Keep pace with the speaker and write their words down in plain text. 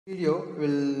Video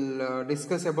will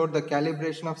discuss about the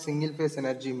calibration of single phase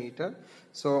energy meter.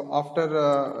 So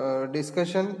after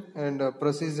discussion and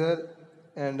procedure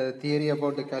and theory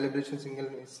about the calibration single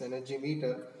phase energy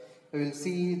meter, we will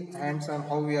see hands on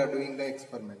how we are doing the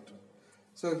experiment.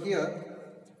 So here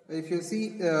if you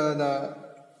see the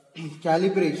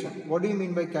calibration, what do you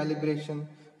mean by calibration?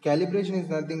 Calibration is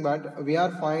nothing but we are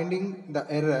finding the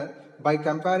error by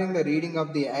comparing the reading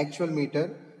of the actual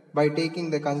meter by taking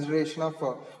the consideration of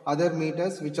other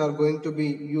meters which are going to be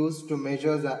used to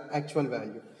measure the actual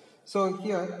value. So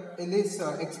here in this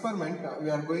experiment we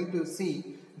are going to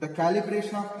see the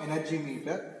calibration of energy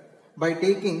meter by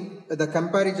taking the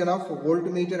comparison of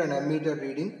voltmeter and ammeter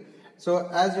reading. So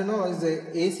as you know, is the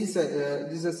AC this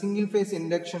is a single phase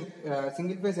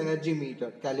energy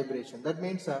meter calibration. That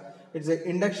means it's an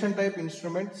induction type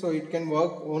instrument, so it can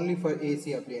work only for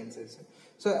AC appliances.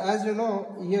 So as you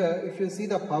know, here if you see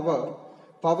the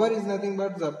power is nothing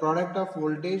but the product of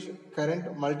voltage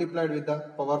current multiplied with the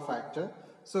power factor.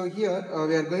 So here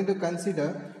we are going to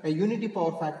consider a unity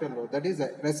power factor load, that is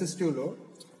a resistive load.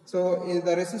 So in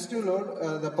the resistive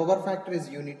load, the power factor is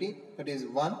unity, that is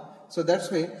 1. So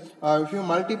that's why if you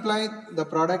multiply the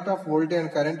product of voltage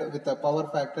and current with the power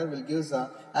factor will give the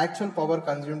actual power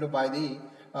consumed by the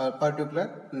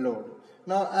particular load.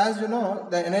 Now as you know,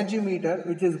 the energy meter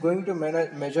which is going to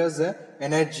measure the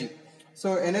energy.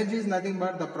 So energy is nothing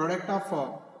but the product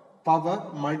of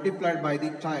power multiplied by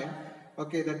the time.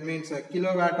 Okay, that means a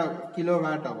kilowatt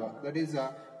hour. That is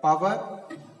power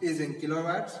is in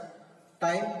kilowatts,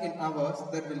 time in hours,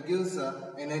 that will give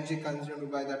energy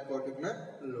consumed by that particular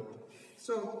load.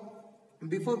 So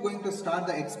before going to start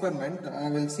the experiment, I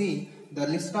will see the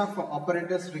list of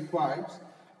operators required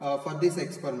for this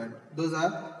experiment. Those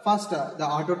are first the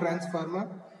auto transformer,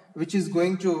 which is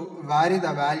going to vary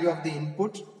the value of the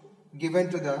input given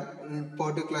to the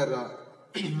particular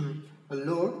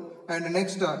load, and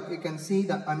next you can see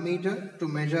the ammeter to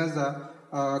measure the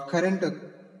current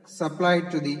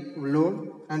supplied to the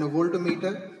load, and a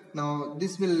voltmeter. Now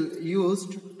this will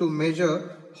used to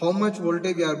measure how much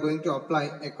voltage we are going to apply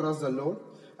across the load,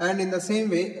 and in the same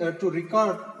way to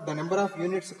record the number of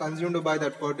units consumed by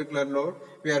that particular load,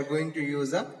 we are going to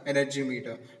use a energy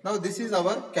meter. Now this is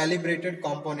our calibrated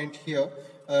component here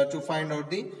to find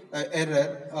out the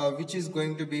error which is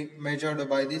going to be measured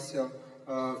by this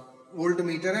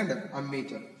voltmeter and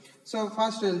ammeter. So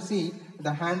first we will see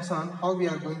the hands-on how we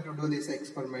are going to do this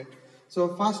experiment.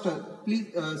 So first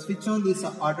please switch on this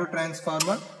auto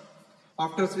transformer.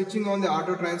 After switching on the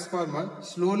auto transformer,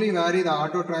 slowly vary the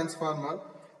auto transformer.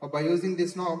 By using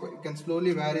this knob, you can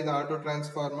slowly vary the auto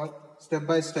transformer step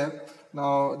by step.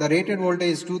 Now the rated voltage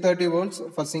is 230 volts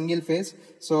for single phase.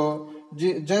 So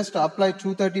just apply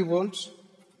 230 volts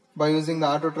by using the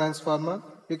auto transformer.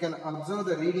 You can observe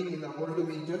the reading in the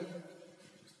voltmeter.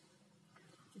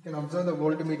 You can observe the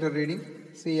voltmeter reading.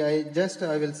 See, I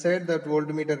will set that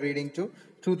voltmeter reading to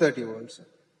 230 volts.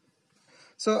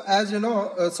 So as you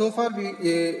know, so far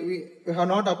we have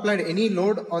not applied any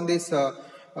load on this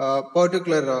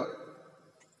particular.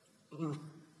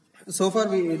 So far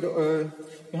we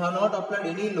have not applied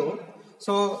any load.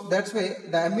 So that's why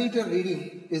the ammeter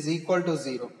reading is equal to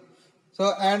 0.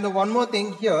 So and one more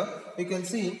thing here, you can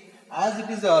see, as it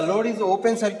is load is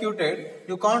open circuited,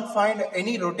 you can't find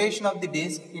any rotation of the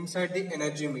disc inside the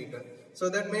energy meter. So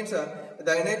that means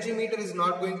the energy meter is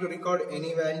not going to record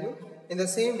any value. In the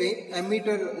same way,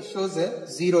 ammeter shows a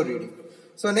 0 reading.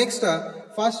 So next,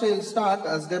 first we will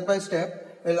start step by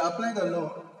step. We will apply the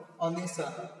load on this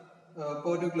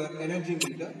particular energy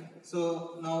meter.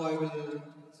 So now I will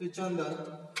switch on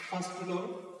the first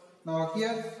load. Now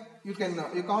here you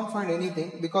can't find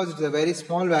anything because it's a very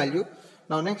small value.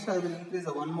 Now next I will increase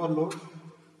one more load.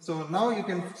 So now you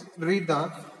can read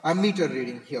the ammeter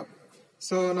reading here.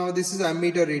 So now this is the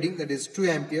ammeter reading, that is 2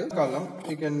 ampere column.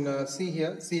 You can see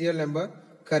here serial number,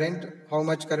 current, how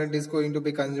much current is going to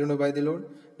be consumed by the load.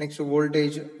 Next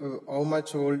voltage, how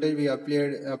much voltage we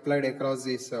applied across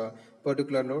this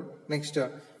particular load. Next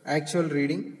actual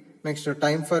reading. Next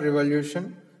time for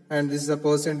revolution, and this is a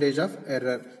percentage of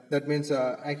error. That means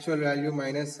actual value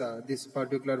minus this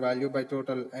particular value by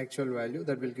total actual value,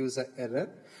 that will give the error.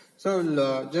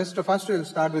 So just first we will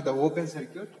start with the open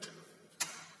circuit.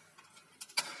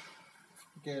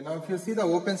 Okay, now if you see the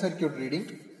open circuit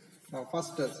reading, now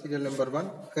first serial number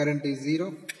 1, current is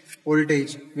 0,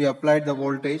 voltage, we applied the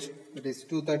voltage, that is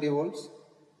 230 volts.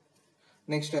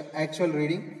 Next actual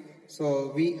reading,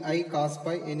 so VI cos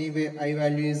pi, anyway I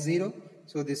value is 0,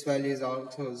 so this value is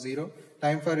also 0.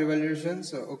 Time for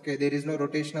revolutions, okay, there is no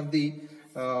rotation of the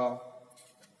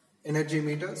energy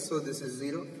meter, so this is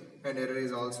 0, and error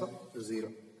is also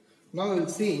 0. Now we'll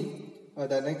see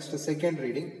the next second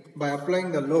reading. By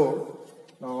applying the load,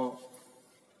 now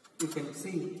you can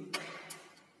see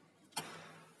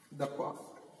the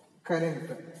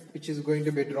current which is going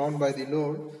to be drawn by the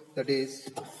load, that is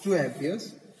 2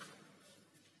 amperes,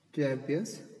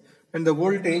 and the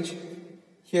voltage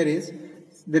here is,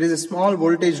 there is a small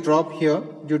voltage drop here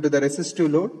due to the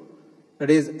resistive load, that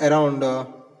is around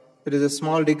there is a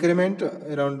small decrement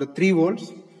around 3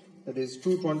 volts, that is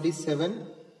 227,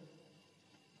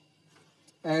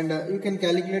 and you can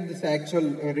calculate this actual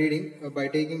reading by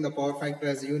taking the power factor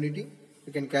as unity.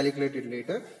 You can calculate it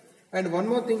later. And one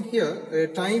more thing here,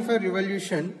 time for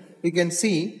revolution, you can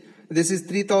see this is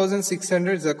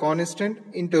 3600 is a constant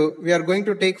into, we are going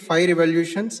to take 5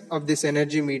 revolutions of this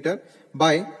energy meter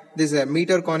by this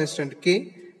meter constant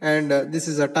K, and this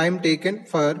is a time taken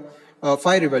for 5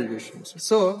 revolutions.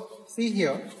 So see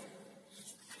here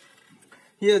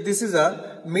this is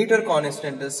a meter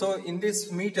constant. So in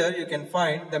this meter you can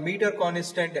find the meter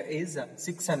constant is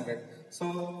 600.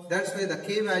 So that's why the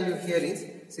K value here is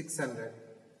 600.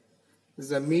 This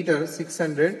is a meter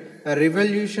 600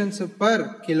 revolutions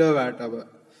per kilowatt hour.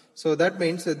 So that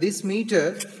means this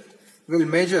meter will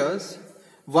measures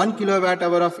 1 kilowatt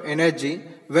hour of energy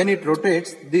when it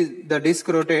rotates, the disc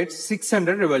rotates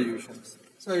 600 revolutions.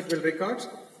 So it will record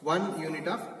 1 unit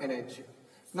of energy.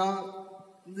 Now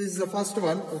this is the first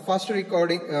one. First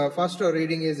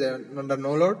reading is under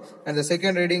no load, and the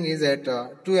second reading is at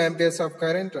 2 amperes of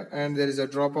current, and there is a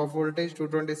drop of voltage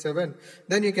 227.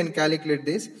 Then you can calculate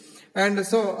this, and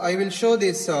so I will show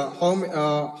this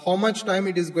how much time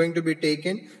it is going to be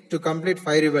taken to complete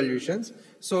 5 revolutions.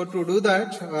 So to do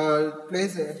that,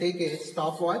 please take a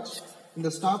stopwatch. In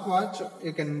the stopwatch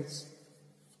you can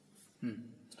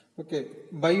okay,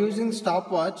 by using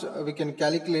stopwatch we can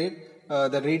calculate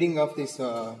the reading of this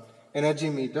energy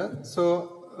meter.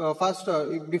 So first,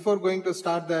 before going to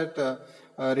start that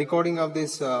recording of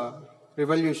these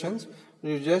revolutions,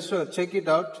 you just check it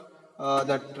out,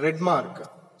 that red mark.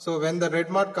 So when the red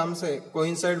mark comes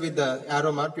coincide with the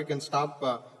arrow mark, you can stop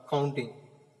counting.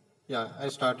 Yeah, I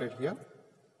started here.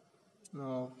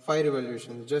 Now 5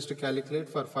 revolutions, just to calculate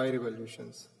for 5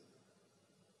 revolutions.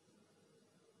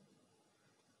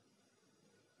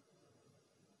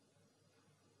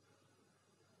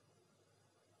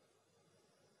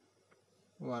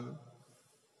 One,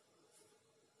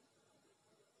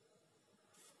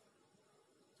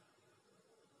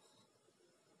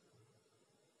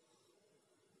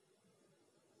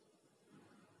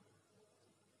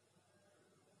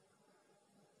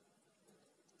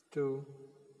 two,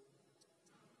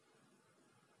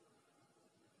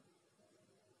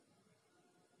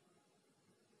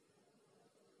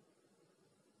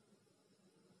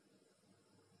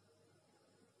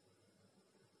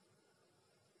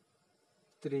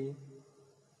 three,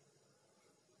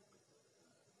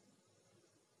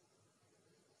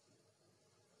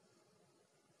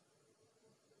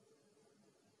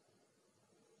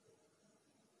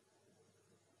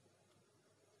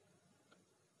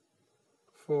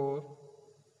 four,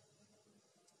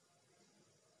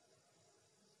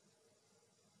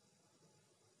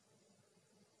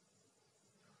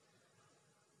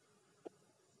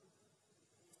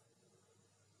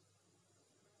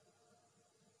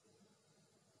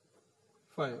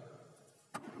 five.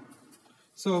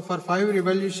 So for 5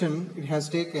 revolution, it has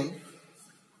taken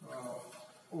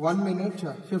 1 minute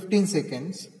 15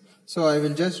 seconds. So I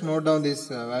will just note down this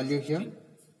value here.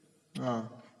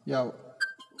 Yeah,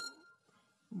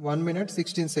 1 minute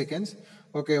 16 seconds.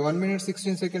 Okay, 1 minute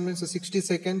 16 seconds means 60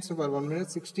 seconds for 1 minute,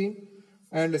 16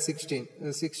 and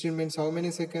 16. 16 means how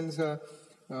many seconds?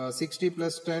 60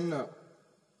 plus 10,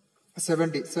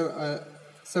 70. So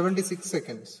 76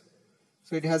 seconds.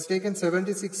 So it has taken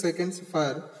 76 seconds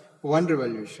for 1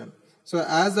 revolution. So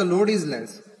as the load is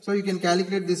less, so you can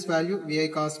calculate this value Vi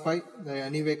cos pi.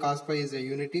 Anyway, cos pi is a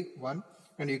unity 1,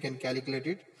 and you can calculate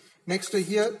it. Next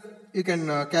here you can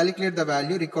calculate the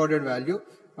value, recorded value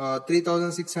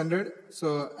 3600.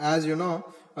 So as you know,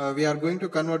 we are going to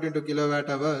convert into kilowatt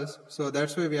hours. So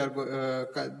that's why we are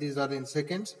these are in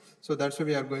seconds. So that's why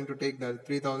we are going to take the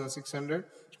 3600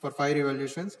 for 5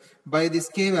 revolutions by this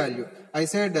K value. I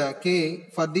said K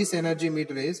for this energy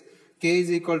meter is K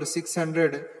is equal to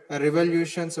 600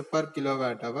 revolutions per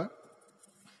kilowatt hour,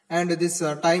 and this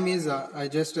time is I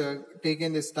just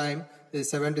taken this time is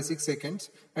 76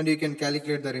 seconds, and you can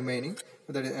calculate the remaining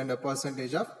and a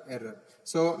percentage of error.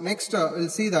 So next we'll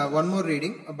see the one more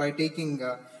reading by taking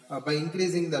by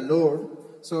increasing the load.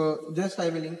 So just I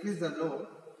will increase the load.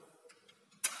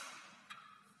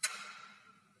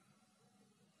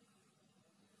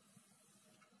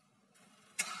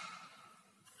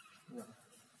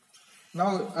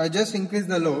 Now I just increase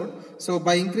the load. So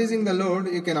by increasing the load,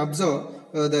 you can observe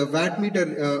the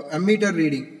ammeter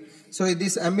reading. So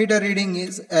this ammeter reading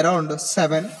is around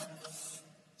 7.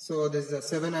 So this is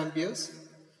 7 amperes.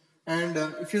 And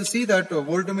if you see that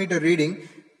voltmeter reading,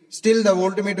 still the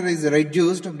voltmeter is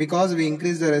reduced because we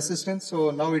increased the resistance.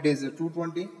 So now it is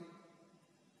 220.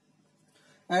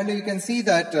 And you can see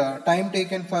that time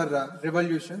taken for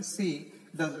revolution. See,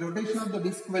 the rotation of the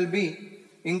disc will be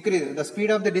increase. The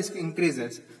speed of the disc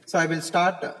increases. So I will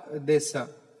start this.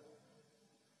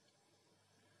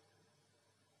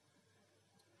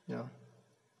 Yeah.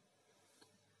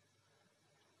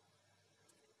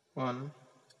 1,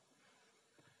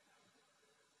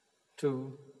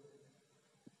 2,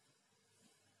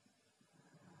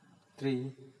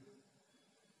 3,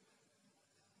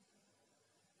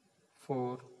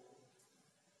 4,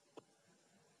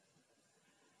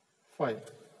 5.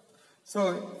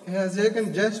 So it has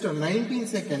taken just 19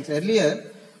 seconds.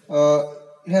 Earlier,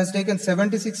 it has taken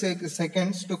 76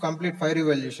 seconds to complete 5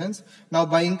 revolutions. Now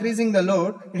by increasing the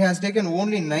load, it has taken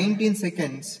only 19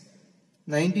 seconds,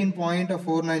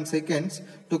 19.49 seconds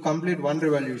to complete 1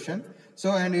 revolution.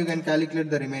 So, and you can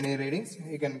calculate the remaining readings.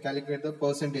 You can calculate the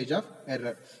percentage of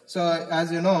error. So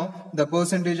as you know, the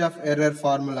percentage of error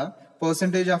formula,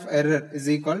 percentage of error is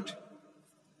equal to,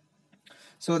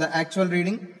 so the actual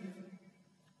reading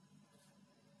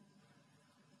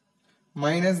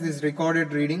minus this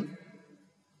recorded reading,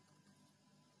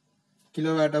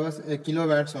 kilowatt hours,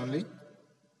 kilowatts only,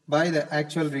 by the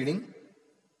actual reading,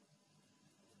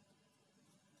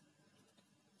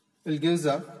 will give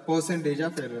the percentage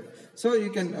of error. So you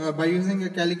can, by using a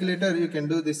calculator, you can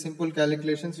do these simple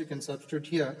calculations. You can substitute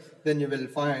here, then you will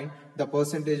find the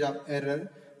percentage of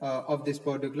error of this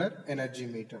particular energy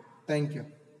meter. Thank you.